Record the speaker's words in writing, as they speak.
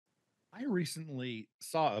I recently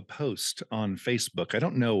saw a post on Facebook. I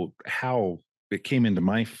don't know how it came into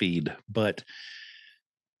my feed, but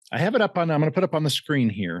I have it up on, I'm going to put up on the screen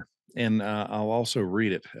here and I'll also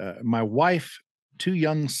read it. My wife, two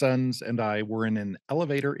young sons, and I were in an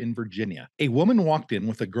elevator in Virginia. A woman walked in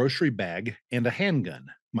with a grocery bag and a handgun.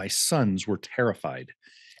 My sons were terrified.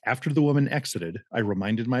 After the woman exited, I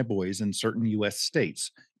reminded my boys in certain US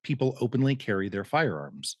states, people openly carry their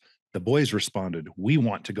firearms. The boys responded, "We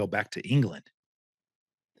want to go back to England."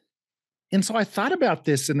 And so I thought about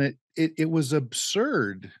this, and it was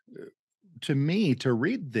absurd to me to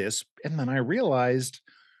read this, and then I realized,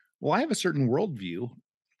 well, I have a certain worldview.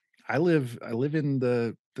 I live in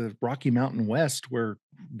the Rocky Mountain West, where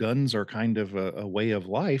guns are kind of a way of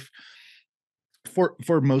life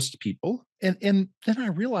for most people. And then I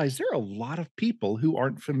realized there are a lot of people who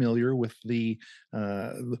aren't familiar with the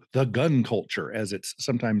gun culture, as it's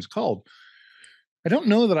sometimes called. I don't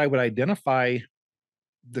know that I would identify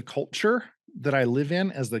the culture that I live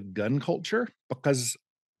in as the gun culture, because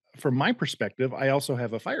from my perspective, I also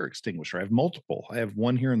have a fire extinguisher. I have multiple. I have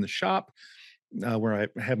one here in the shop where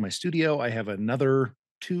I have my studio. I have another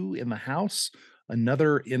two in the house,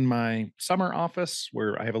 another in my summer office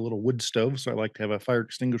where I have a little wood stove. So I like to have a fire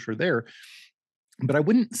extinguisher there. But I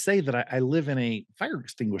wouldn't say that I live in a fire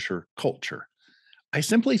extinguisher culture. I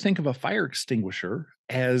simply think of a fire extinguisher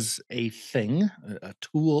as a thing, a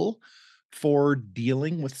tool for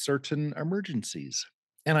dealing with certain emergencies.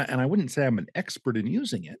 And I wouldn't say I'm an expert in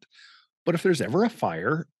using it, but if there's ever a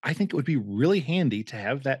fire, I think it would be really handy to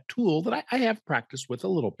have that tool that I have practiced with a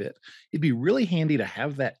little bit. It'd be really handy to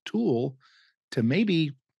have that tool to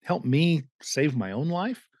maybe help me save my own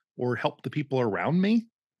life or help the people around me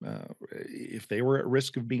if they were at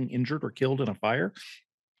risk of being injured or killed in a fire.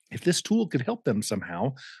 If this tool could help them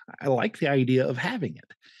somehow, I like the idea of having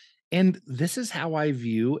it. And this is how I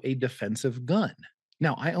view a defensive gun.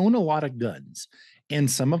 Now, I own a lot of guns, and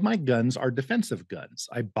some of my guns are defensive guns.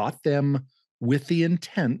 I bought them with the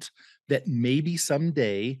intent that maybe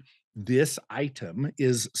someday this item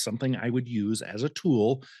is something I would use as a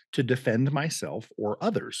tool to defend myself or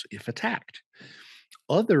others if attacked.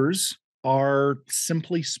 Others are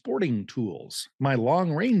simply sporting tools. My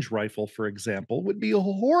long range rifle, for example, would be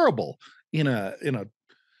horrible in a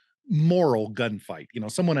moral gunfight.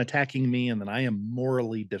 Someone attacking me and then I am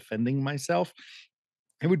morally defending myself.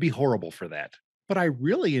 It would be horrible for that. But I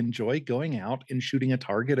really enjoy going out and shooting a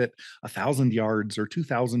target at 1,000 yards or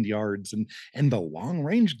 2,000 yards, and the long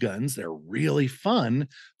range guns. They're really fun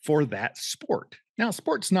for that sport. Now,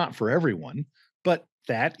 sport's not for everyone, but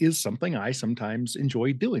that is something I sometimes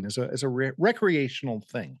enjoy doing as a recreational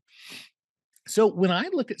thing. So when I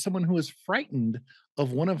look at someone who is frightened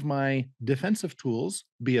of one of my defensive tools,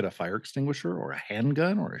 be it a fire extinguisher or a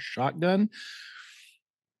handgun or a shotgun,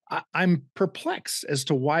 I'm perplexed as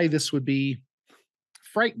to why this would be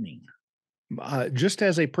frightening. Just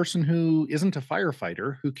as a person who isn't a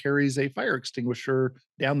firefighter who carries a fire extinguisher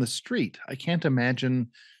down the street, I can't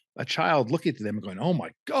imagine a child looking at them and going, "Oh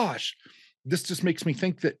my gosh, this just makes me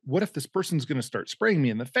think that what if this person's going to start spraying me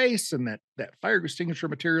in the face, and that fire extinguisher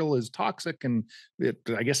material is toxic, and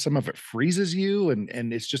I guess some of it freezes you,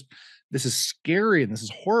 and it's just this is scary and this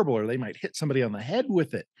is horrible, or they might hit somebody on the head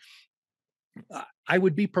with it." I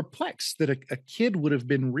would be perplexed that a kid would have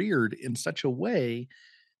been reared in such a way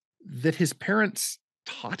that his parents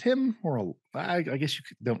taught him, or I guess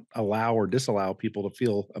don't allow or disallow people to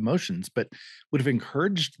feel emotions, but would have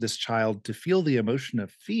encouraged this child to feel the emotion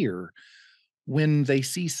of fear when they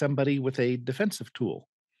see somebody with a defensive tool.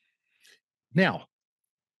 Now,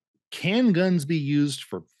 can guns be used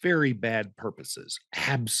for very bad purposes?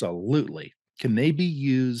 Absolutely. Can they be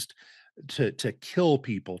used to kill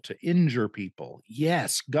people, to injure people?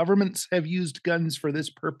 Yes, governments have used guns for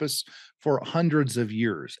this purpose for hundreds of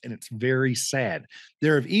years, and it's very sad.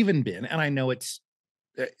 There have even been, and I know it's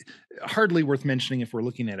uh, hardly worth mentioning if we're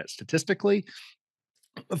looking at it statistically,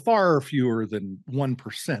 far fewer than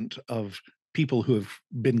 1% of people who have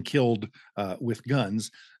been killed with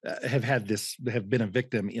guns have been a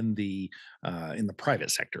victim in the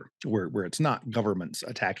private sector, where it's not governments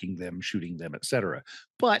attacking them, shooting them, etc.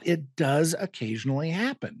 But it does occasionally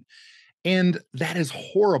happen, and that is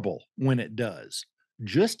horrible when it does.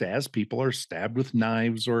 Just as people are stabbed with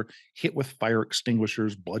knives or hit with fire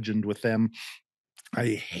extinguishers, bludgeoned with them, I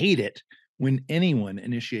hate it when anyone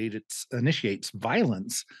initiates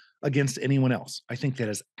violence against anyone else. I think that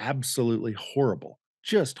is absolutely horrible,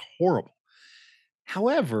 just horrible.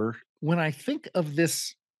 However, when I think of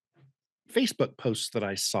this Facebook post that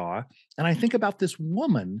I saw, and I think about this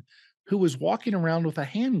woman who was walking around with a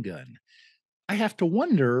handgun, I have to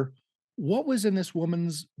wonder, what was in this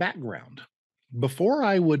woman's background? Before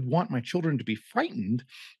I would want my children to be frightened,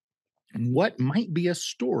 what might be a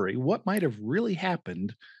story? What might have really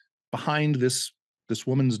happened behind this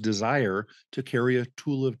woman's desire to carry a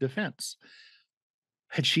tool of defense?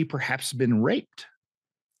 Had she perhaps been raped?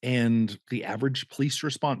 And the average police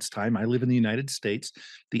response time, I live in the United States,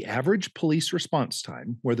 the average police response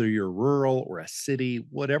time, whether you're rural or a city,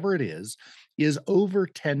 whatever it is over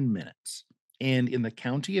 10 minutes. And in the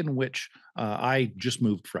county in which I just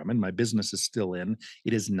moved from and my business is still in,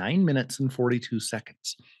 it is 9 minutes and 42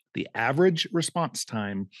 seconds. The average response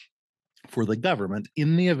time for the government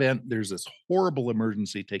in the event there's this horrible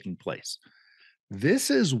emergency taking place.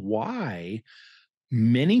 This is why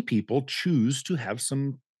many people choose to have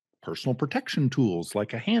some personal protection tools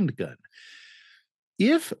like a handgun.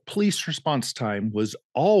 If police response time was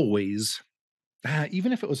always,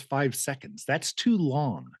 even if it was 5 seconds, that's too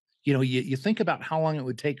long. You think about how long it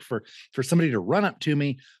would take for somebody to run up to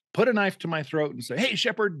me, put a knife to my throat, and say, "Hey,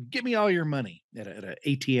 Shepard, give me all your money" at an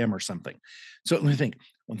ATM or something. So let me think: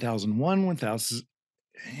 1001, 1000.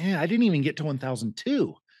 I didn't even get to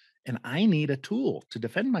 1002, and I need a tool to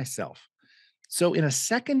defend myself. So in a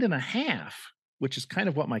second and a half, which is kind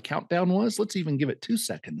of what my countdown was, let's even give it 2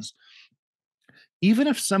 seconds. Even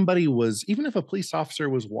if a police officer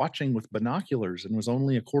was watching with binoculars and was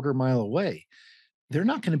only a quarter mile away, they're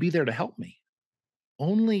not going to be there to help me.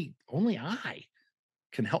 Only I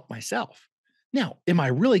can help myself. Now, am I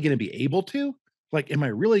really going to be able to? Like, am I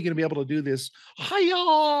really going to be able to do this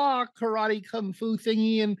hiya karate kung fu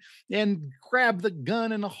thingy and grab the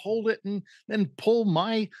gun and hold it and then pull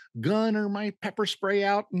my gun or my pepper spray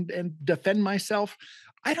out and defend myself?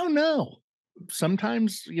 I don't know.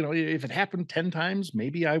 Sometimes, if it happened 10 times,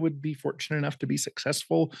 maybe I would be fortunate enough to be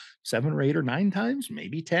successful 7 or 8 or 9 times,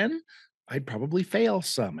 maybe 10. I'd probably fail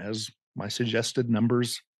some, as my suggested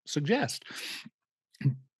numbers suggest.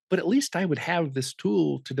 But at least I would have this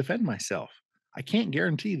tool to defend myself. I can't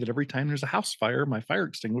guarantee that every time there's a house fire, my fire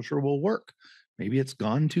extinguisher will work. Maybe it's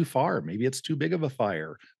gone too far. Maybe it's too big of a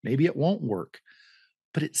fire. Maybe it won't work.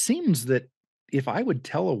 But it seems that if I would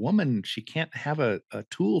tell a woman she can't have a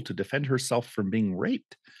tool to defend herself from being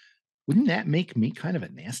raped, wouldn't that make me kind of a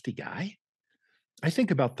nasty guy? I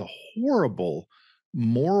think about the horrible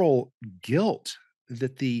moral guilt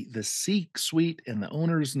that the C-suite and the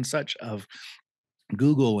owners and such of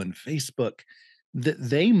Google and Facebook, that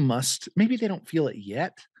they must, maybe they don't feel it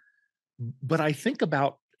yet, but I think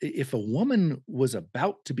about if a woman was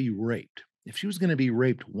about to be raped, if she was going to be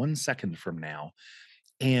raped 1 second from now,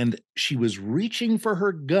 and she was reaching for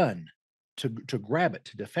her gun to grab it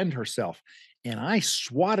to defend herself, and I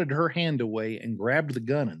swatted her hand away and grabbed the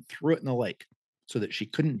gun and threw it in the lake so that she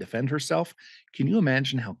couldn't defend herself. Can you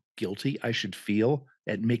imagine how guilty I should feel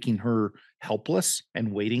at making her helpless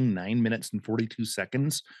and waiting 9 minutes and 42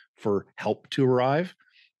 seconds for help to arrive?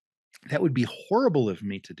 That would be horrible of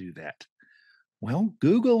me to do that. Well,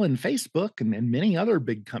 Google and Facebook and many other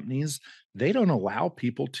big companies, they don't allow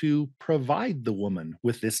people to provide the woman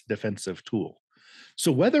with this defensive tool.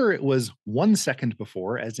 So whether it was 1 second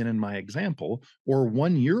before, as in my example, or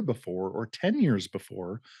 1 year before, or 10 years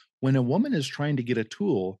before, when a woman is trying to get a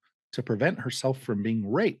tool to prevent herself from being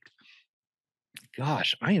raped,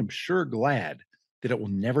 gosh, I am sure glad that it will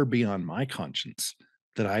never be on my conscience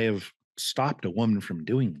that I have stopped a woman from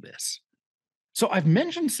doing this. So I've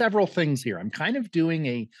mentioned several things here. I'm kind of doing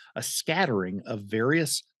a scattering of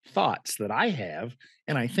various thoughts that I have,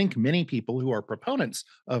 and I think many people who are proponents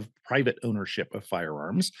of private ownership of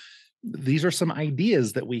firearms, these are some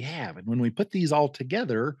ideas that we have. And when we put these all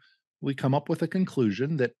together, we come up with a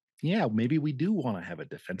conclusion that, yeah, maybe we do want to have a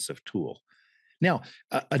defensive tool. Now,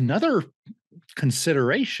 another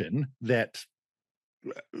consideration that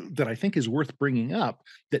I think is worth bringing up,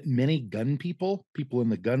 that many gun people in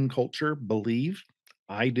the gun culture believe,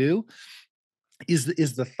 I do, is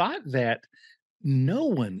the thought that no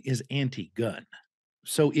one is anti-gun.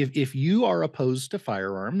 So if you are opposed to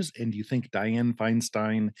firearms and you think Dianne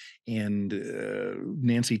Feinstein and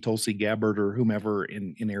Nancy Tulsi Gabbard or whomever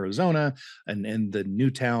in Arizona and the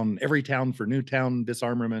Newtown, every town for Newtown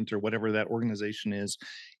disarmament or whatever that organization is,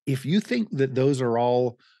 if you think that those are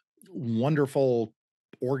all wonderful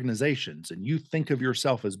organizations and you think of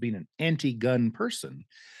yourself as being an anti-gun person,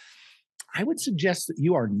 I would suggest that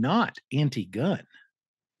you are not anti-gun.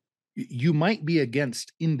 You might be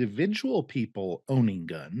against individual people owning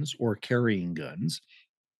guns or carrying guns.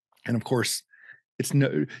 And of course, there's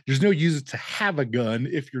no use to have a gun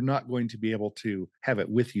if you're not going to be able to have it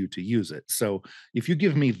with you to use it. So if you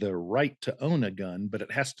give me the right to own a gun, but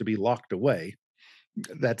it has to be locked away,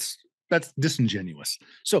 that's disingenuous.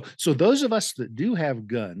 So those of us that do have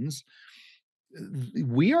guns,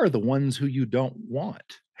 We are the ones who you don't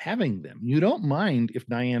want having them. You don't mind if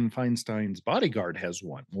Dianne Feinstein's bodyguard has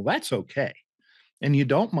one. Well, that's okay. And you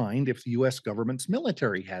don't mind if the US government's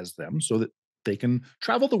military has them so that they can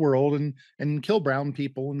travel the world and kill brown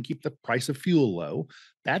people and keep the price of fuel low.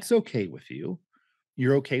 That's okay with you.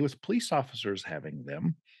 You're okay with police officers having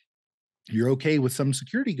them. You're okay with some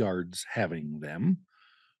security guards having them.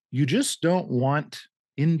 You just don't want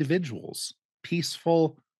individuals,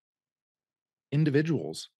 peaceful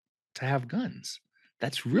individuals to have guns.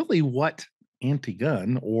 That's really what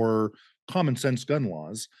anti-gun or common sense gun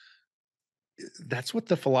laws, that's what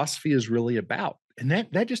the philosophy is really about. And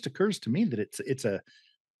that just occurs to me that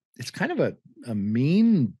it's kind of a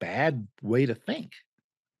mean, bad way to think.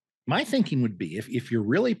 My thinking would be if you're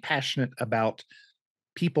really passionate about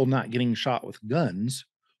people not getting shot with guns,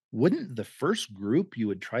 wouldn't the first group you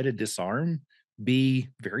would try to disarm be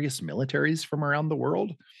various militaries from around the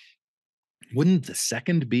world? Wouldn't the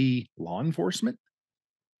second be law enforcement,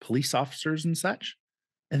 police officers and such?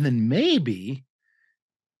 And then maybe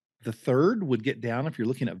the third would get down, if you're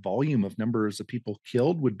looking at volume of numbers of people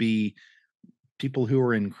killed, would be people who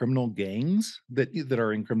are in criminal gangs that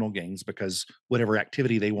are in criminal gangs because whatever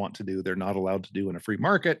activity they want to do, they're not allowed to do in a free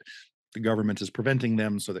market. The government is preventing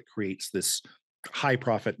them, so that creates this high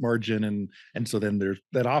profit margin, and so then there's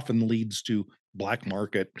that often leads to black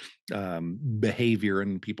market behavior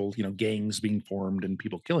and people, gangs being formed and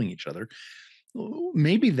people killing each other.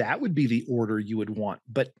 Maybe that would be the order you would want,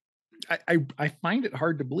 but I find it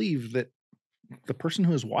hard to believe that the person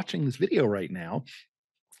who is watching this video right now,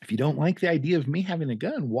 if you don't like the idea of me having a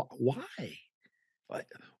gun, why? What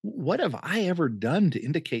what have I ever done to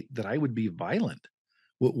indicate that I would be violent?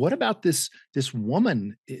 What about this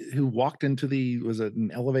woman who walked into was it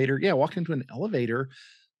an elevator? Yeah, walked into an elevator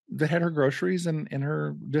that had her groceries and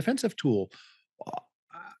her defensive tool.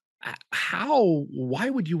 How?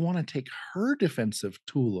 Why would you want to take her defensive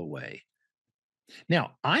tool away?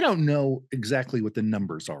 Now, I don't know exactly what the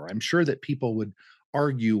numbers are. I'm sure that people would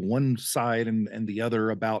argue one side and the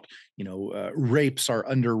other about, rapes are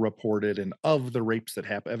underreported. And of the rapes that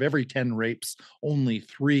happen, of every 10 rapes, only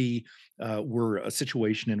three were a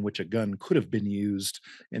situation in which a gun could have been used.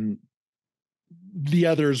 And the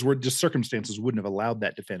others were just circumstances wouldn't have allowed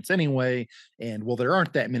that defense anyway. And well, there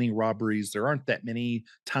aren't that many robberies. There aren't that many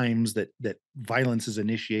times that violence is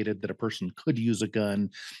initiated that a person could use a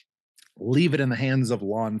gun. Leave it in the hands of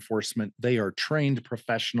law enforcement. They are trained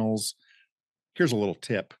professionals. Here's a little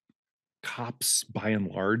tip: cops, by and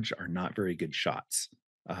large, are not very good shots.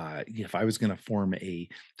 If I was going to form a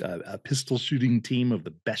pistol shooting team of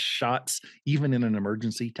the best shots, even in an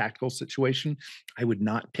emergency tactical situation, I would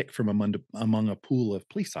not pick from among a pool of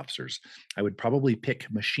police officers. I would probably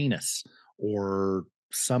pick machinists or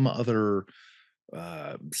some other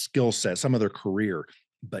skill set, some other career,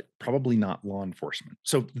 but probably not law enforcement.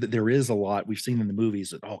 So there is a lot we've seen in the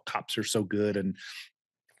movies that cops are so good and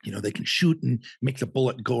they can shoot and make the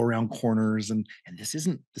bullet go around corners, and this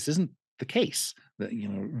isn't the case. That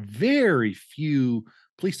very few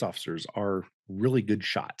police officers are really good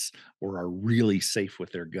shots or are really safe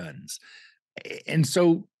with their guns, and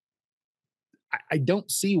so I don't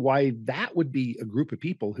see why that would be a group of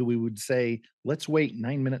people who we would say, let's wait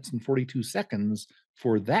 9 minutes and 42 seconds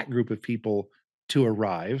for that group of people to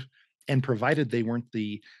arrive. And provided they weren't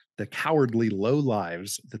the cowardly low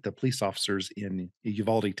lives that the police officers in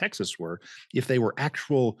Uvalde, Texas were, if they were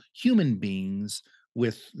actual human beings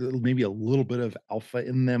with maybe a little bit of alpha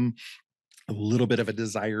in them, a little bit of a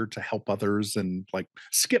desire to help others and like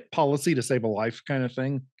skip policy to save a life kind of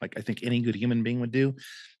thing, like I think any good human being would do,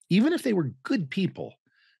 even if they were good people,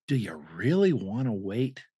 do you really want to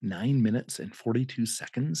wait 9 minutes and 42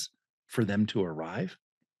 seconds for them to arrive?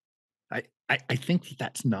 I think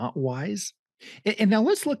that's not wise. And now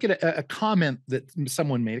let's look at a comment that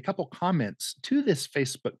someone made, a couple comments to this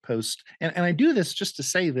Facebook post. And I do this just to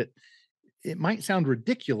say that it might sound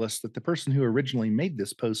ridiculous that the person who originally made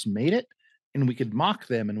this post made it, and we could mock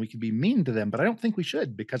them and we could be mean to them, but I don't think we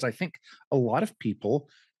should, because I think a lot of people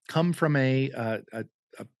come from a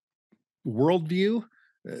worldview.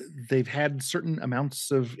 They've had certain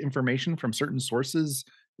amounts of information from certain sources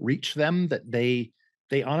reach them that they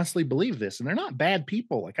honestly believe this, and they're not bad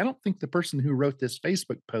people. Like I don't think the person who wrote this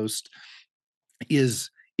Facebook post is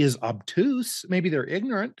obtuse. Maybe they're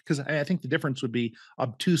ignorant, because I think the difference would be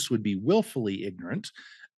obtuse would be willfully ignorant.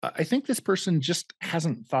 I think this person just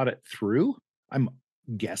hasn't thought it through. I'm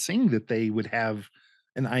guessing that they would have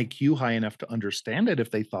an IQ high enough to understand it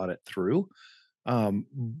if they thought it through. Um,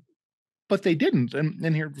 but they didn't.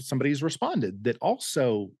 And here somebody's responded that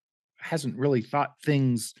also hasn't really thought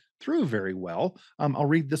things through very well. I'll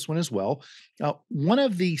read this one as well. One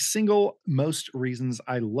of the single most reasons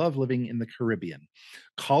I love living in the Caribbean.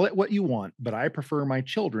 Call it what you want, but I prefer my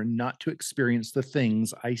children not to experience the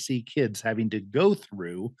things I see kids having to go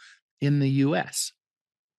through in the US.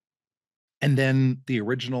 And then the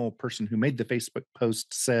original person who made the Facebook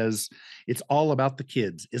post says, it's all about the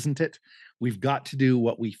kids, isn't it? We've got to do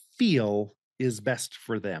what we feel is best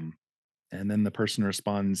for them. And then the person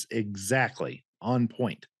responds, exactly, on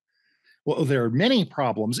point. Well, there are many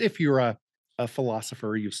problems. If you're a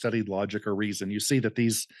philosopher, you've studied logic or reason, you see that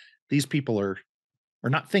these people are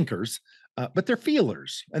not thinkers, but they're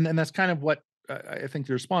feelers. And then that's kind of what I think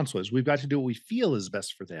the response was. We've got to do what we feel is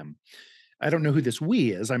best for them. I don't know who this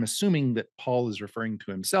we is. I'm assuming that Paul is referring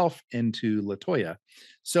to himself and to Latoya.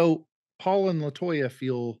 So Paul and Latoya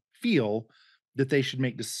feel that they should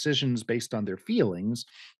make decisions based on their feelings.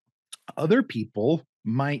 Other people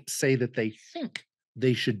might say that they think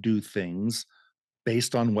they should do things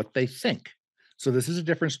based on what they think. So this is a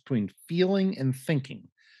difference between feeling and thinking.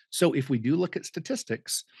 So if we do look at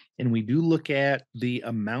statistics and we do look at the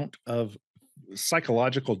amount of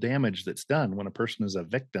psychological damage that's done when a person is a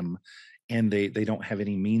victim and they don't have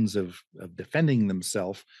any means of defending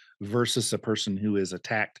themselves versus a person who is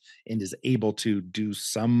attacked and is able to do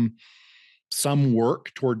some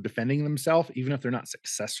work toward defending themselves, even if they're not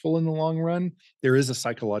successful in the long run, there is a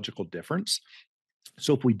psychological difference.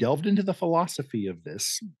 So if we delved into the philosophy of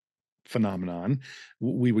this phenomenon,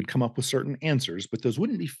 we would come up with certain answers, but those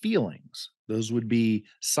wouldn't be feelings. Those would be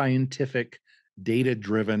scientific, data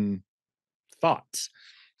driven thoughts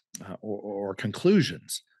or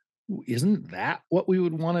conclusions. Isn't that what we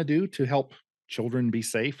would want to do to help children be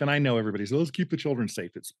safe? And I know everybody says, let's keep the children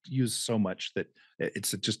safe. It's used so much that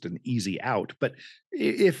it's just an easy out. But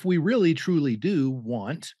if we really truly do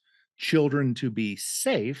want children to be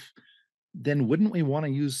safe, then wouldn't we want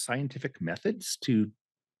to use scientific methods to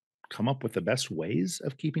come up with the best ways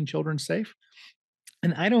of keeping children safe?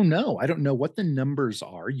 And I don't know. I don't know what the numbers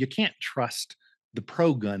are. You can't trust the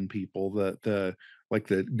pro gun people, the like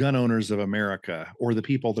the gun owners of America, or the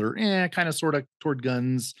people that are kind of sort of toward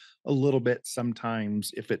guns a little bit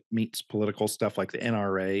sometimes if it meets political stuff like the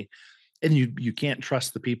NRA. And you can't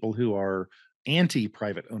trust the people who are anti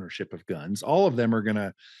private ownership of guns. All of them are going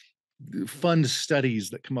to fund studies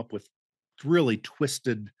that come up with really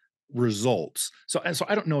twisted results. So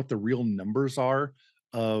I don't know what the real numbers are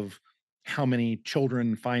of how many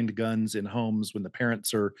children find guns in homes when the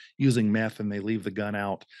parents are using meth and they leave the gun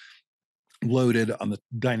out loaded on the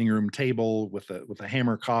dining room table with a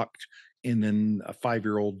hammer cocked, and then a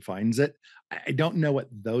 5-year-old finds it. I don't know what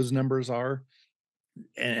those numbers are,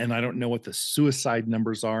 and I don't know what the suicide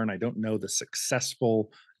numbers are, and I don't know the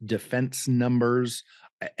successful defense numbers,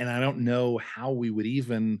 and I don't know how we would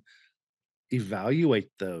even evaluate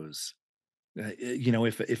those.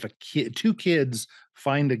 If a kid, two kids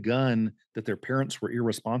find a gun that their parents were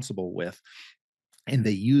irresponsible with, and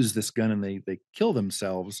they use this gun and they kill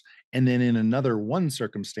themselves, and then in another one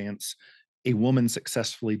circumstance, a woman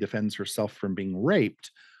successfully defends herself from being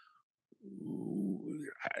raped.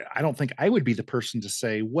 I don't think I would be the person to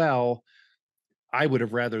say, well, I would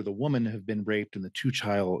have rather the woman have been raped and the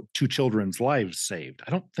two children's lives saved.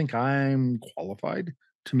 I don't think I'm qualified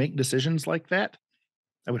to make decisions like that.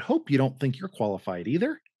 I would hope you don't think you're qualified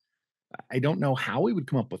either. I don't know how we would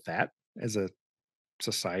come up with that as a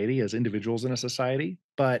society, as individuals in a society,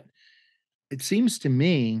 but it seems to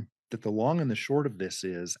me that the long and the short of this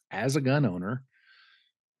is, as a gun owner,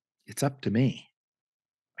 it's up to me.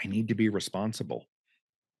 I need to be responsible.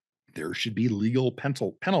 There should be legal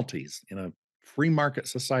penalties in a free market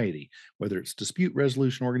society, whether it's dispute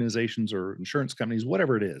resolution organizations or insurance companies,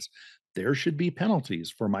 whatever it is. There should be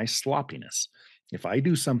penalties for my sloppiness. If I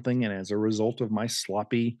do something and as a result of my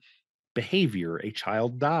sloppy behavior, a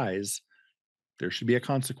child dies, there should be a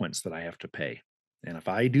consequence that I have to pay. And if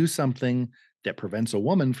I do something that prevents a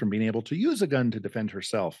woman from being able to use a gun to defend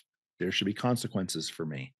herself, there should be consequences for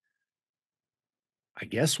me. I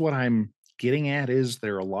guess what I'm getting at is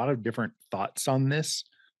there are a lot of different thoughts on this.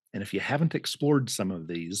 And if you haven't explored some of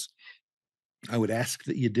these, I would ask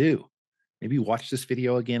that you do. Maybe watch this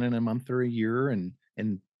video again in a month or a year and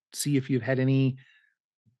see if you've had any,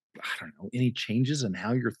 I don't know, any changes in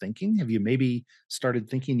how you're thinking. Have you maybe started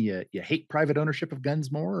thinking you hate private ownership of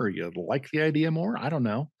guns more, or you like the idea more? I don't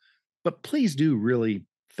know. But please do really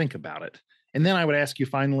think about it. And then I would ask you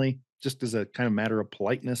finally, just as a kind of matter of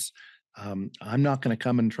politeness, I'm not going to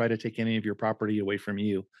come and try to take any of your property away from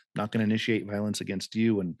you. I'm not going to initiate violence against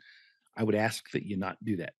you. And I would ask that you not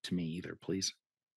do that to me either, please.